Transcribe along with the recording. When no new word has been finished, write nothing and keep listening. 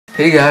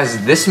Hey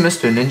guys, this is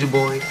Mr. Ninja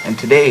Boy, and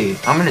today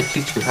I'm going to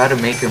teach you how to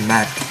make your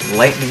Mac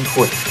lightning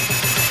quick.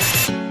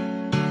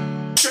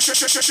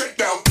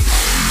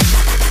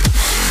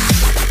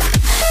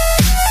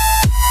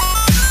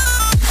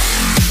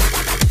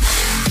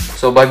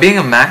 So by being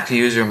a Mac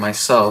user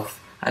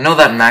myself, I know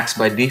that Macs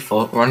by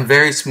default run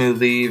very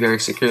smoothly,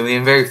 very securely,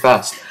 and very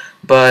fast.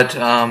 But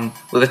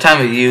with the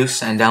time of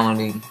use and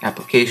downloading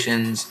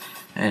applications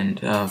and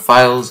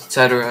files,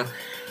 etc.,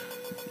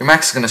 your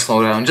Mac's going to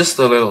slow down just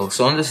a little.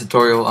 So in this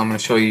tutorial, I'm going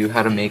to show you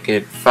how to make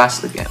it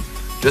fast again,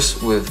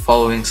 just with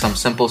following some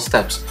simple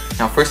steps.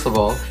 Now, first of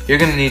all, you're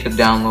going to need to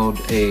download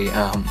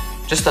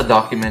just a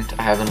document.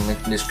 I have it in the link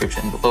in the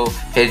description below,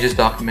 Pages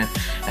document.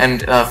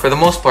 And for the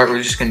most part,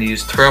 we're just going to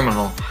use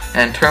Terminal.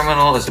 And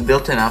Terminal is a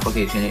built-in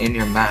application in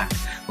your Mac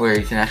where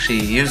you can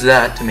actually use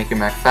that to make your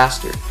Mac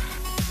faster.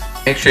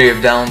 Make sure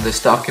you've downloaded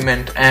this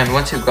document, and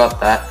once you've got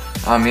that,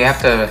 you have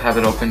to have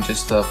it open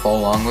just to follow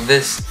along with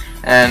this.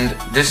 And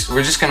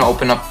we're just going to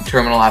open up the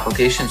Terminal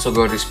application, so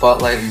go to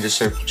Spotlight and just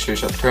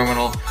search up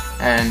Terminal,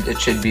 and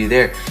it should be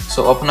there.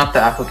 So open up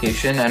the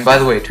application, and by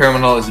the way,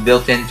 Terminal is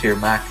built into your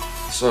Mac,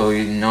 so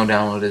no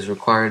download is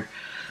required.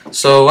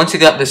 So once you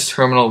got this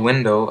Terminal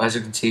window, as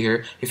you can see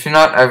here, if you're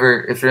not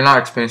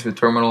experienced with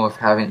Terminal, if you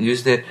haven't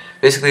used it,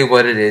 basically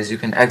what it is, you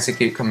can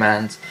execute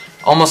commands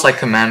almost like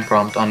command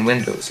prompt on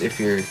Windows. If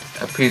you're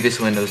a previous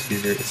Windows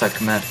user, it's like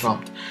command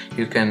prompt.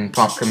 You can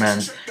prompt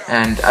commands,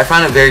 and I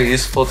find it very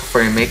useful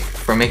for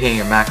making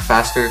your Mac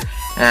faster.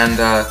 And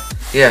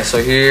yeah,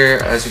 so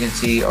here, as you can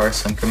see, are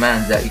some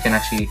commands that you can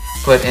actually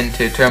put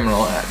into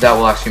Terminal that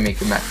will actually make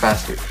your Mac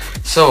faster.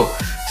 So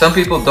some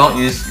people don't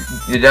use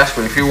your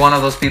dashboard. If you're one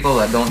of those people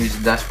that don't use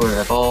the dashboard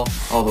at all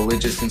the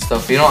widgets and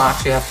stuff, you don't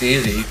actually have to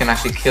use it. You can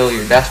actually kill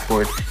your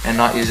dashboard and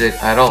not use it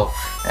at all.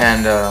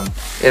 And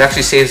it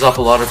actually saves up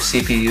a lot of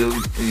CPU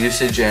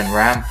usage and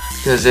RAM,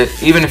 because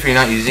even if you're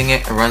not using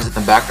it, it runs in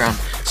the background.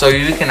 So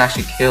you can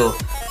actually kill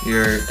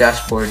your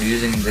dashboard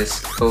using this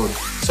code.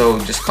 So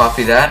just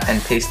copy that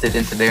and paste it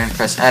into there and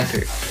press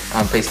enter.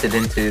 Paste it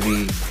into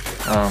the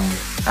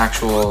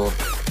actual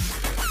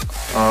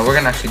we're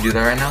gonna actually do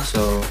that right now,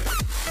 so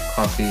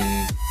copy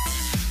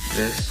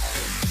this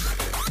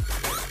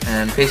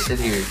and paste it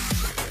here,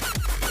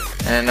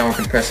 and now we're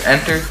gonna press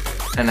enter,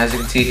 and as you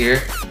can see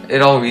here,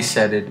 it all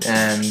resetted,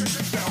 and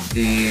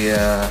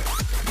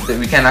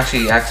we can't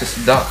actually access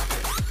the dock,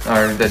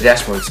 or the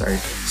dashboard, sorry.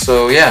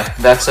 So yeah,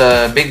 that's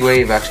a big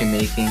way of actually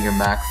making your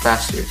Mac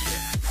faster.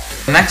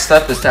 The next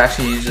step is to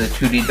actually use a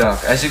 2D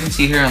dock. As you can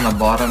see here on the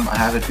bottom, I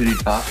have a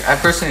 2D dock. I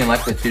personally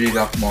like the 2D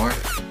dock more,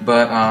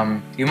 but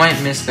you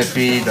might miss the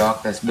 3D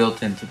dock that's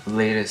built into the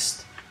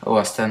latest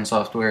OS X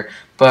software.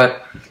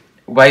 But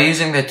by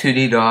using the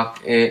 2D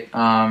dock, it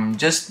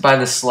just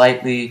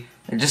slightly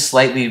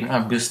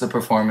boosts the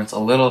performance a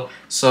little.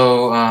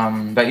 So,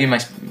 but you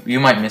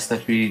might miss the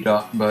 3D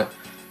dock, but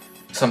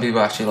some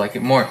people actually like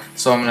it more.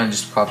 So I'm gonna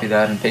just copy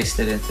that and paste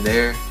it into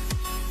there.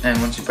 And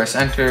once you press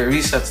enter, it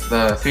resets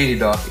the 3D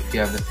dock if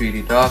you have the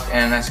 3D dock,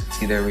 and as you can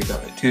see there, we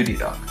got a 2D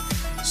dock.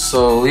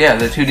 So yeah,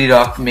 the 2D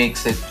dock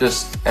makes it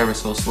just ever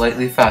so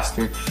slightly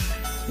faster.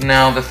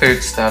 Now the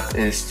third step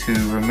is to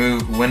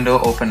remove window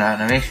open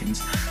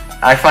animations.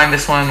 I find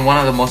this one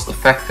of the most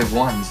effective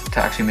ones to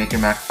actually make your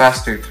Mac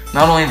faster.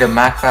 Not only the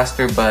Mac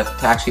faster, but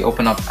to actually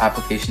open up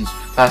applications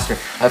faster.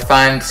 I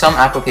find some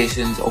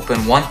applications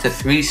open 1 to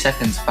 3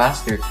 seconds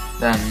faster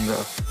than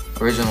the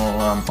original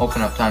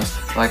open up times.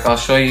 Like, I'll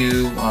show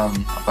you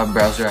a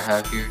browser I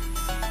have here.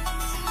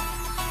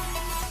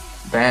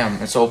 Bam,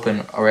 it's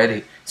open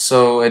already.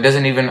 So it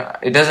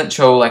doesn't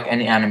show like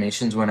any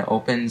animations when it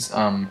opens,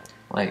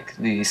 like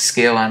the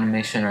scale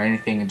animation or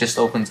anything. It just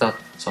opens up.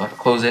 So I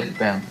close it,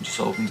 bam, it just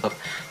opens up.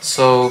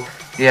 So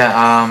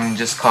yeah,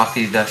 just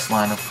copy this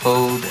line of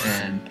code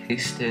and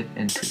paste it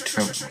into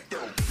Terminal.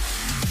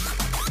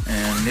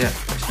 And yeah,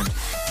 press enter.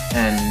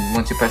 And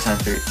once you press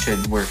enter, it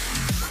should work.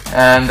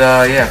 And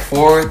yeah,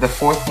 for the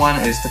fourth one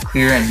is to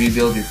clear and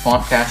rebuild your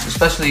font cache,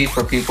 especially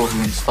for people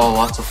who install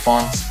lots of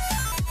fonts.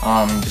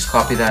 Just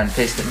copy that and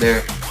paste it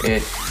there.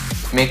 It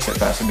makes it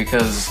faster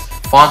because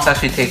fonts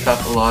actually take up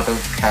a lot of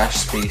cache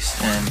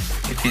space, and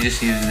if you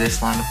just use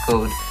this line of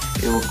code,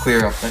 it will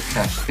clear up that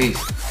cache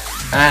space.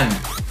 And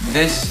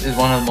this is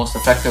one of the most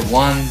effective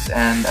ones,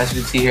 and as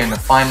you can see here in the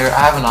Finder, I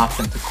have an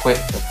option to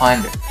quit the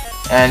Finder.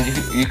 And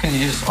you can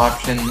use this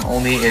option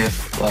only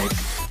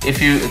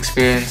if you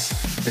experience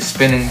the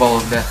spinning ball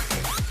of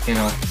death, you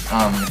know,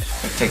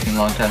 if it's taking a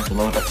long time to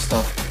load up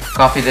stuff.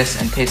 Copy this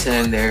and paste it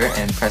in there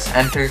and press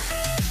enter.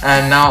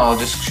 And now I'll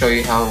just show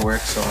you how it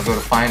works. So I'll go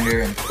to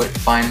Finder and quit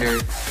Finder.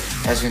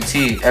 As you can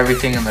see,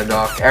 everything in the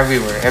dock,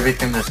 everywhere,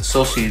 everything that's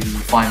associated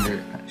with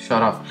Finder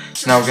shut off.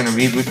 So now we're going to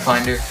reboot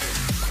Finder,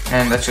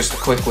 and that's just a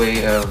quick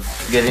way of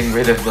getting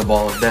rid of the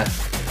ball of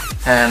death.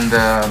 And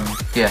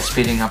yeah,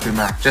 speeding up your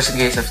Mac. Just in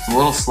case if it's a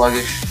little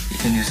sluggish, you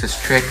can use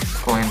this trick,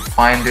 go in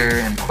Finder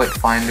and quit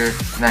Finder,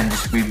 and then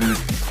just reboot.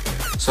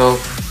 So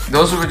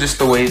those were just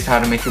the ways how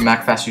to make your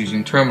Mac faster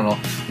using Terminal.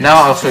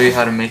 Now I'll show you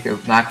how to make your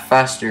Mac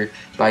faster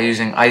by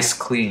using Ice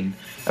Clean.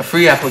 A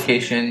free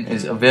application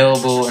is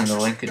available in the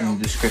link in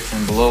the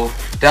description below.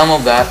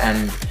 Download that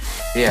and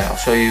yeah, I'll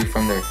show you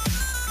from there.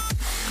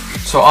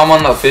 So I'm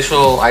on the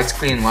official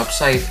IceClean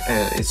website.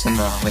 It's in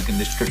the link in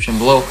the description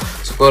below.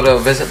 So go to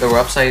visit the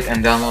website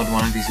and download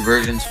one of these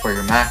versions for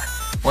your Mac.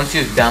 Once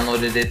you've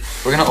downloaded it,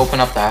 we're gonna open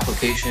up the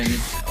application,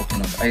 open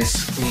up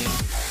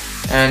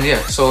IceClean, and yeah,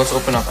 so let's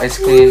open up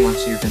IceClean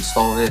once you've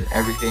installed it,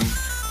 everything.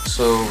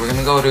 So we're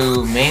gonna go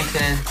to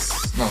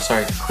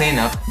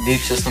cleanup,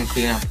 deep system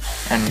cleanup,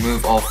 and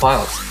remove all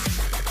files.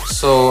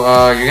 So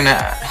you're gonna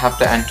have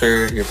to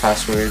enter your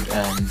password,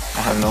 and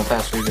I have no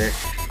password there.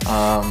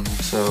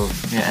 So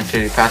yeah, enter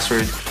your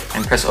password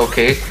and press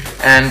OK.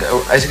 And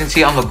as you can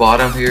see on the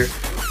bottom here,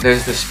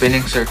 there's the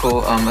spinning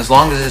circle. As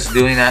long as it's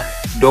doing that,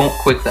 don't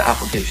quit the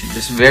application.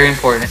 This is very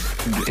important.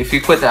 If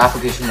you quit the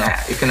application,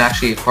 it can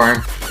actually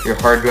harm your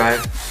hard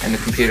drive and the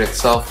computer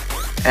itself.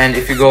 And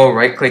if you go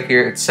right click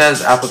here, it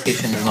says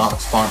application is not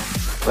responding,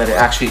 but it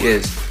actually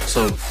is.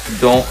 So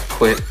don't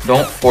quit,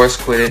 don't force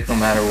quit it no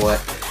matter what,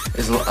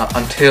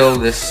 until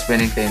this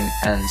spinning thing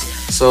ends.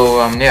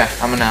 So yeah,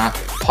 I'm gonna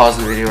pause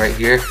the video right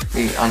here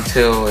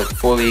until it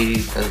fully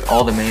does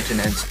all the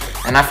maintenance.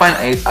 And I find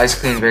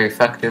IceClean very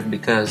effective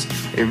because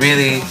it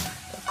really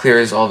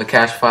clears all the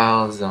cache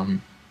files,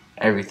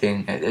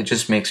 everything. It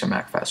just makes your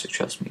Mac faster,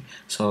 trust me.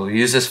 So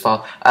use this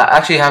file. I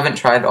actually haven't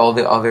tried all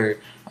the other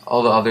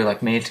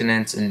like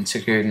maintenance and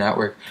security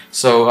network.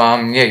 So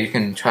yeah, you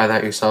can try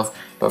that yourself.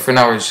 But for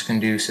now, we're just gonna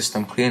do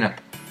system cleanup.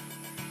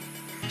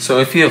 So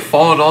if you have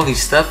followed all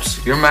these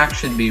steps, your Mac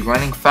should be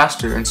running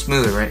faster and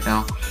smoother right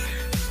now.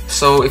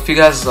 So if you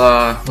guys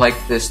like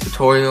this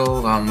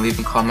tutorial, leave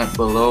a comment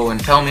below and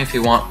tell me if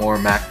you want more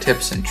Mac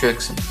tips and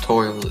tricks and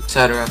tutorials,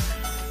 etc.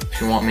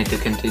 If you want me to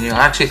continue. I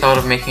actually thought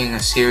of making a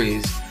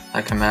series,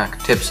 like a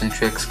Mac tips and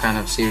tricks kind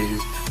of series,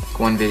 like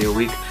one video a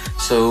week.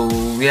 So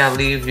yeah,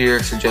 leave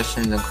your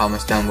suggestions and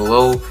comments down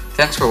below.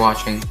 Thanks for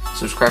watching.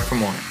 Subscribe for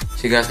more.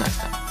 See you guys next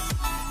time.